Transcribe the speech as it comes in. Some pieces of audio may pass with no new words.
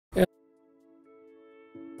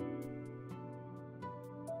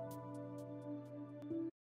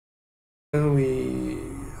Then we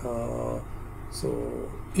so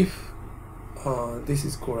if this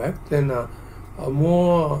is correct, then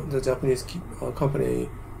more the Japanese company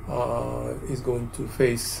is going to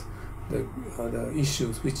face the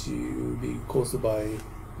issues which will be caused by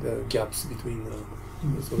the gaps between.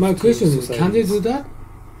 My question is, can they do that?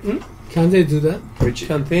 Can they do that?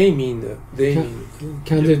 Can they mean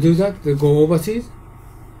Can they do that? They go overseas?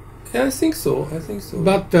 Yeah, I think so. I think so.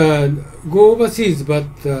 But go overseas. But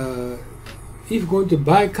if going to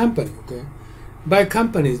buy company, okay, buy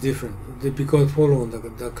company is different because follow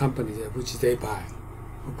the company which they buy,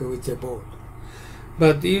 okay, which they bought.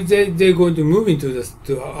 But if they're going to move into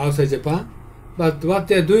to outside Japan, but what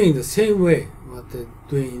they're doing the same way what they're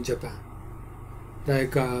doing in Japan,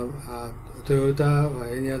 like Toyota or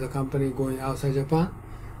any other company going outside Japan,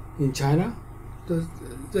 in China,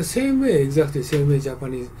 the same way, exactly same way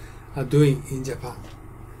Japanese are doing in Japan.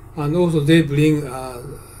 And also they bring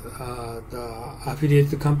the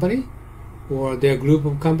affiliate company or their group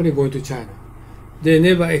of company going to China. They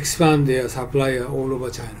never expand their supplier all over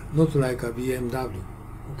China, not like a BMW,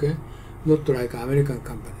 okay? Not like American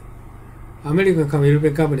company. American company,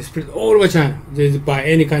 European company split all over China. They buy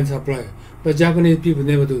any kind of supplier. But Japanese people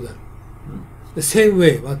never do that. The same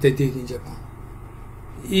way what they did in Japan.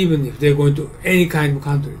 Even if they're going to any kind of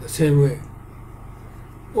country, the same way.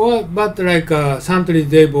 Or, but like Suntory,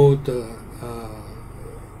 they bought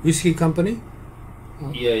whiskey company.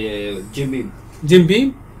 Jim Beam. Jim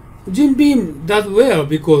Beam? Jim Beam does well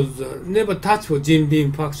because never touch for Jim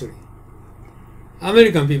Beam factory.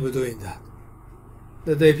 American people doing that.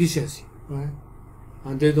 The efficiency, right?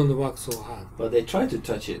 And they don't work so hard. But they try to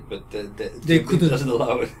touch it, but they couldn't. Doesn't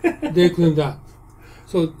allow it. They couldn't that.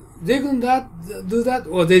 So they couldn't do that,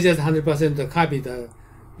 or they just 100% copy the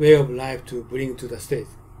way of life to bring to the States.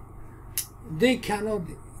 They cannot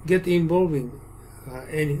get involved in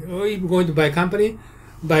any. Or if going to buy company,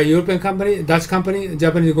 buy European company, Dutch company,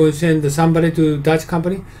 Japanese going to send somebody to Dutch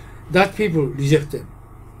company, Dutch people reject them.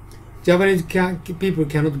 Japanese people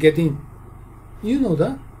cannot get in. You know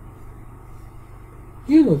that.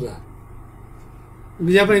 You know that.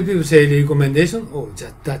 The Japanese people say the recommendation, oh,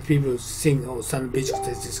 just that people think, oh, some bitch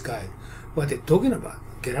test this guy. What they talking about?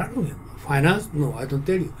 Get out of him. Finance? No, I don't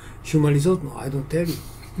tell you. Human resource? No, I don't tell you.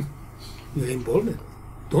 You're involved.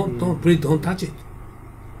 Please don't touch it.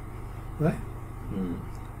 Right?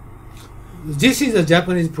 This is a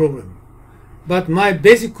Japanese problem. But my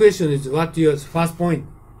basic question is what your first point,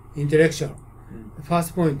 intellectual.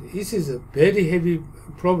 First point, this is a very heavy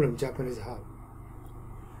problem Japanese have.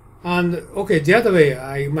 And okay, the other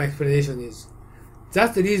way, my explanation is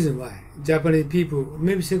that's the reason why Japanese people,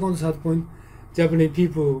 maybe second, third point, Japanese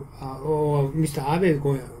people or Mr. Abe is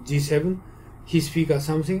going G7, he speak or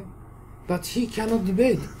something, but he cannot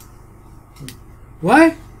debate.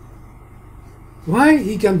 Why? Why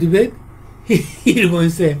he can debate? He's going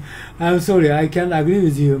to say, I'm sorry, I can't agree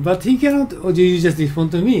with you, but he cannot, or you just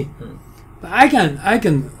respond to me. But I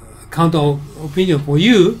can counter opinion for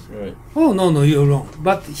you. Right. Oh no, you're wrong.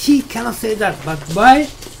 But he cannot say that. But why?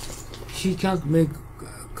 He can't make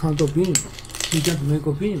counter opinion. He can't make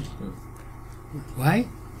opinion. Why?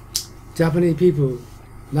 Japanese people,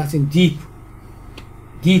 nothing deep,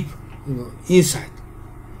 insight.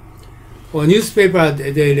 Or newspaper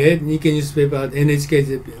they read, Nikkei newspaper, NHK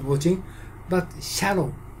they watching, but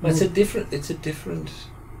shallow. But it's a different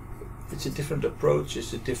approach.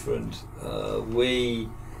 It's a different way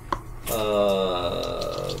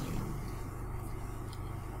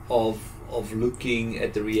of looking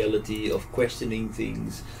at the reality, of questioning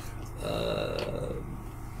things.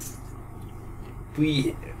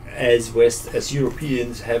 We as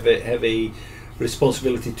Europeans have a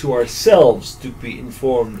responsibility to ourselves to be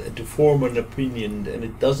informed and to form an opinion, and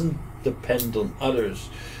it doesn't depend on others.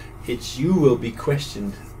 It's you will be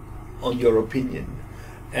questioned on your opinion,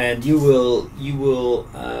 and you will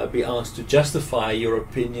be asked to justify your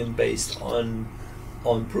opinion based on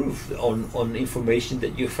proof, on information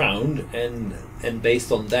that you found, and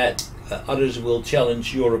based on that, others will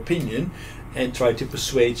challenge your opinion and try to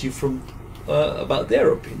persuade you from about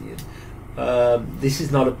their opinion. This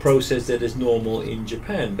is not a process that is normal in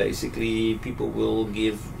Japan. Basically, people will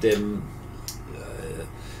give them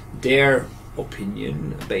their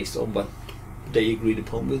opinion based on what they agreed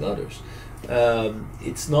upon with others.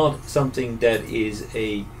 It's not something that is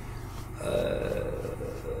a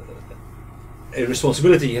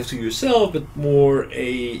responsibility you have to yourself, but more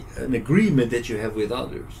an agreement that you have with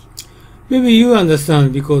others. Maybe you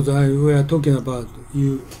understand because we are talking about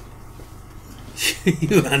you.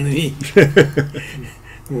 You and me.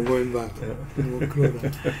 Going back.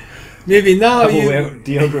 maybe now I will you wear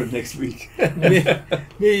deodorant next week.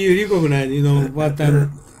 maybe you recognize, what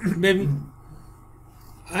maybe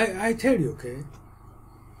I tell you, okay.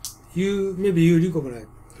 Maybe you recognize,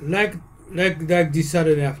 like this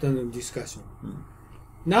Saturday afternoon discussion.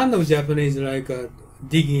 None of Japanese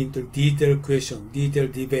digging into detailed question,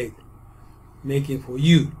 detailed debate, making for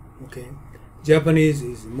you. Okay, Japanese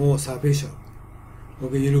is more superficial.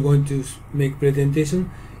 Okay, you're going to make presentation,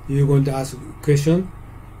 you're going to ask question,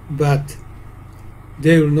 but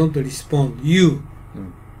they will not respond. You,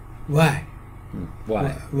 why?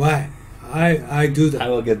 Why? I do that. I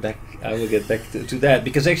will get back to that,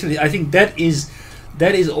 because actually I think that is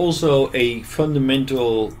also a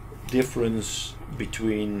fundamental difference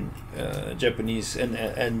between Japanese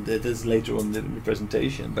and that is later on in the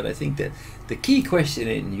presentation. But I think that the key question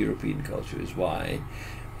in European culture is why,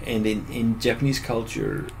 and in Japanese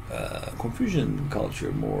culture, Confucian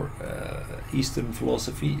culture, more Eastern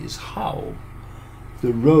philosophy, is how.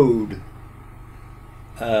 The road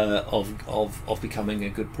of becoming a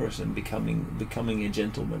good person, becoming a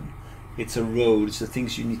gentleman. It's a road. It's the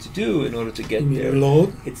things you need to do in order to get there.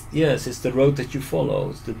 Road? It's the road that you follow.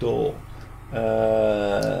 It's the door. Road.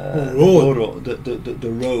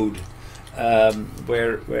 The road.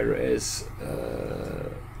 Whereas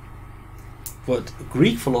what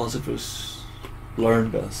Greek philosophers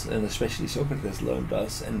learned us, and especially Socrates learned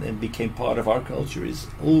us, and became part of our culture, is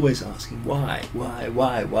always asking why.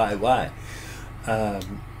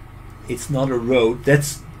 It's not a road.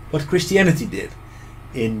 That's what Christianity did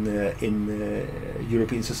in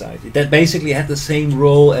European society. That basically had the same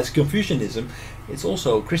role as Confucianism. It's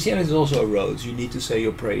also, Christianity is also a road. You need to say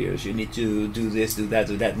your prayers. You need to do this, do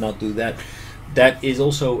that, not do that. That is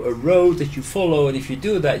also a road that you follow, and if you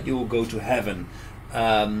do that, you will go to heaven.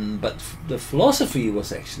 But the philosophy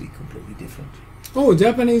was actually completely different. Oh,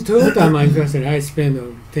 Japanese Toyota manufacturing. I spent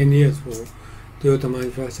 10 years for Toyota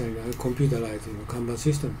manufacturing, computerized Kanban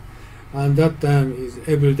system. And that time is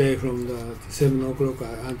every day from the 7 o'clock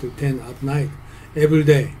until 10 at night. Every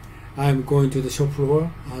day I'm going to the shop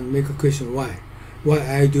floor and make a question why. Why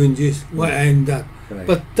are you doing this? Why I am that? Right.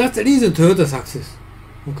 But that's the reason Toyota success.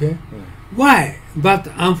 Okay? Right. Why? But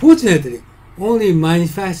unfortunately, only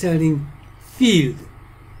manufacturing field.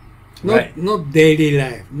 Not daily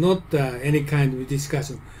life, not any kind of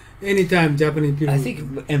discussion. Anytime Japanese people... I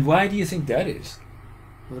think, and why do you think that is?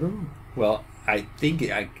 I don't know. Well, I think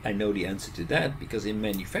I know the answer to that, because in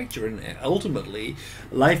manufacturing, ultimately,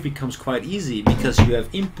 life becomes quite easy because you have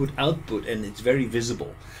input, output, and it's very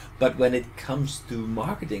visible. But when it comes to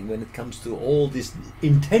marketing, when it comes to all this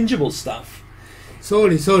intangible stuff...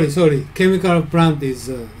 Sorry. Chemical plant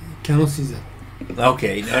is... cannot see that.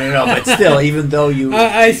 Okay, no, but still, even though you...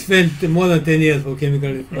 I spent more than 10 years for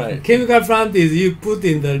chemical. Right. Chemical plant is you put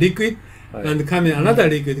in the liquid, right, and another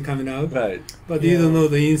liquid coming out, right, but you don't know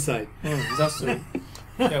the inside. That's true.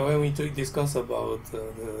 When we discuss about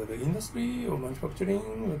the industry or manufacturing,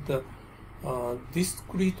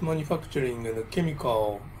 discrete manufacturing and the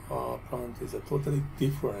chemical plant is totally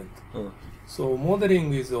different. So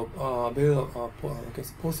modeling is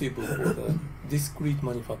possible for the discrete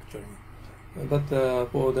manufacturing. But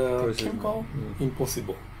for the chemical,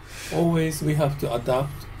 impossible. Always we have to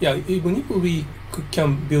adapt. Yeah, even if we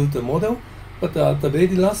can build a model, but at the very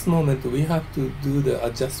last moment we have to do the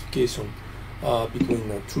adjustment between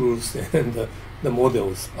the tools and the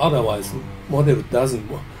models. Otherwise, model doesn't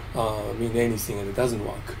mean anything and it doesn't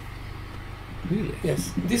work. Really?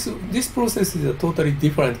 Yes. This process is totally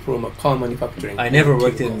different from a car manufacturing. I never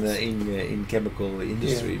worked in chemical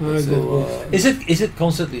industry. Yeah. But so, is it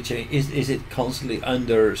constantly change? Is it constantly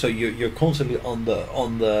under? So you're constantly on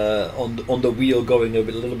the wheel, going a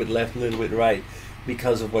little bit left, a little bit right,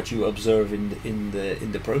 because of what you observe in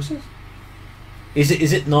the process.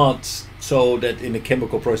 Is it not so that in a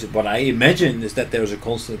chemical process, what I imagine is that there's a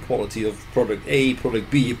constant quality of product A,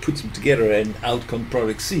 product B, you put them together and out comes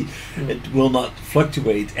product C. It will not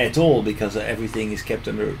fluctuate at all because everything is kept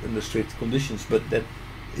under strict conditions. But that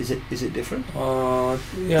is it different?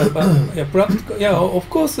 Practical. Yeah, of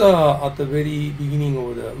course. At the very beginning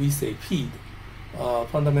of we say feed,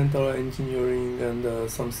 fundamental engineering and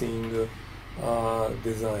something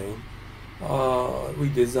design. We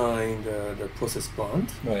designed the process plant,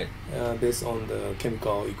 right, based on the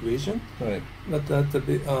chemical equation. Right. But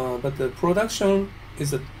the production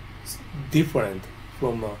is different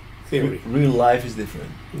from theory. Real life is different.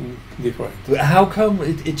 Different. How come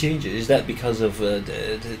it changes? Is that because of the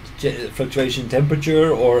fluctuation in temperature,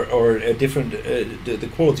 or a different the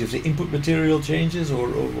quality of the input material changes, or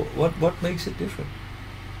what makes it different?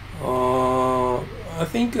 I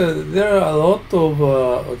think there are a lot of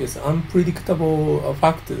I guess unpredictable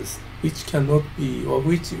factors which cannot be or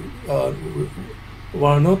which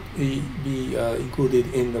will not be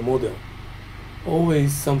included in the model.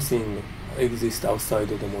 Always something exists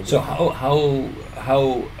outside of the model. So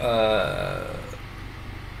how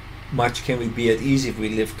much can we be at ease if we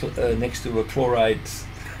live next to a chloride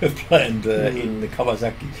plant in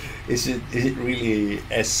Kawasaki? Is it really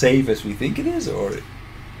as safe as we think it is, or?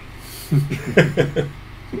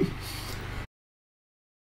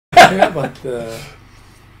 Yeah, but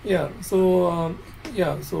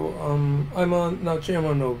I'm now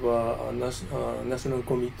chairman of national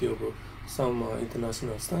committee of some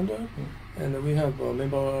international standard, and we have a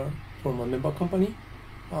member from a member company.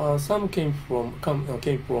 Some came from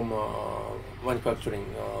manufacturing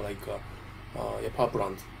power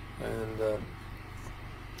plant, and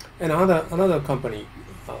another company,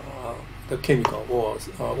 the chemical or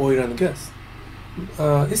oil and gas.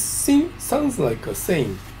 It sounds like the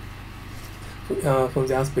same from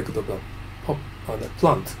the aspect of the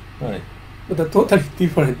plant, Right. but a totally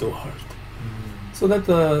different world. So that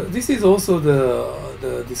this is also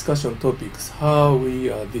the discussion topics, how we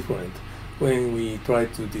are different when we try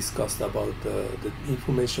to discuss about the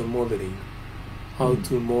information modeling, how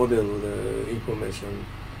to model the information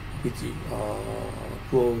which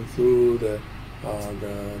flow through the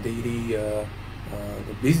daily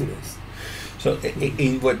the business. So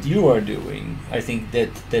in what you are doing, I think that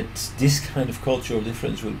this kind of cultural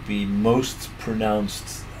difference would be most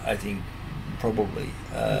pronounced, I think, probably.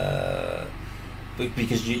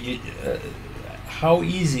 Because how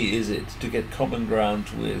easy is it to get common ground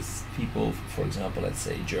with people, for example, let's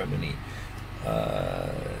say Germany,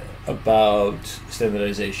 about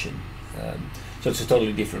standardization? So it's a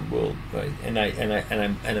totally different world, right? And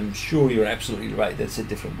I'm sure you're absolutely right. That's a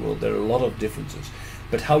different world. There are a lot of differences,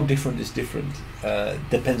 but how different is different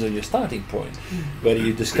depends on your starting point. Whether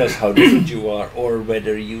you discuss how different you are, or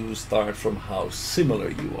whether you start from how similar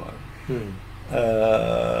you are.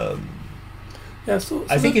 Yeah, so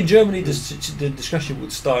I think in Germany the discussion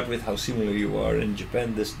would start with how similar you are. In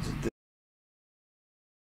Japan, the